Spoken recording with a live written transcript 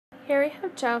Here we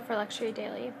have Joe for Luxury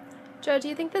Daily. Joe, do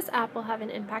you think this app will have an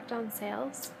impact on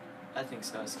sales? I think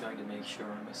so. It's going to make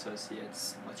showroom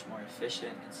associates much more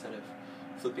efficient. Instead of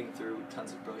flipping through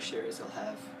tons of brochures, they'll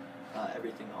have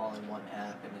everything all in one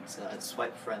app, and it's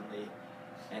swipe friendly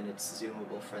and it's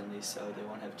zoomable friendly, so they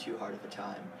won't have too hard of a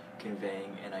time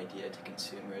conveying an idea to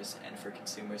consumers. And for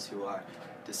consumers who are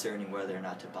discerning whether or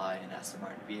not to buy an Aston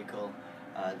Martin vehicle,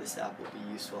 this app will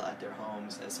be useful at their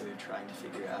homes as they're trying to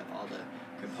figure out all the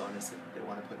components that they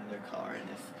want to put in their car, and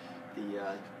if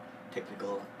the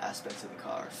technical aspects of the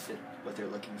car fit what they're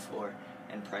looking for,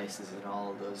 and prices and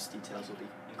all of those details will be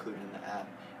included in the app.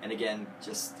 And again,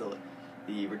 just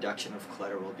the reduction of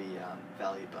clutter will be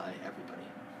valued by everybody.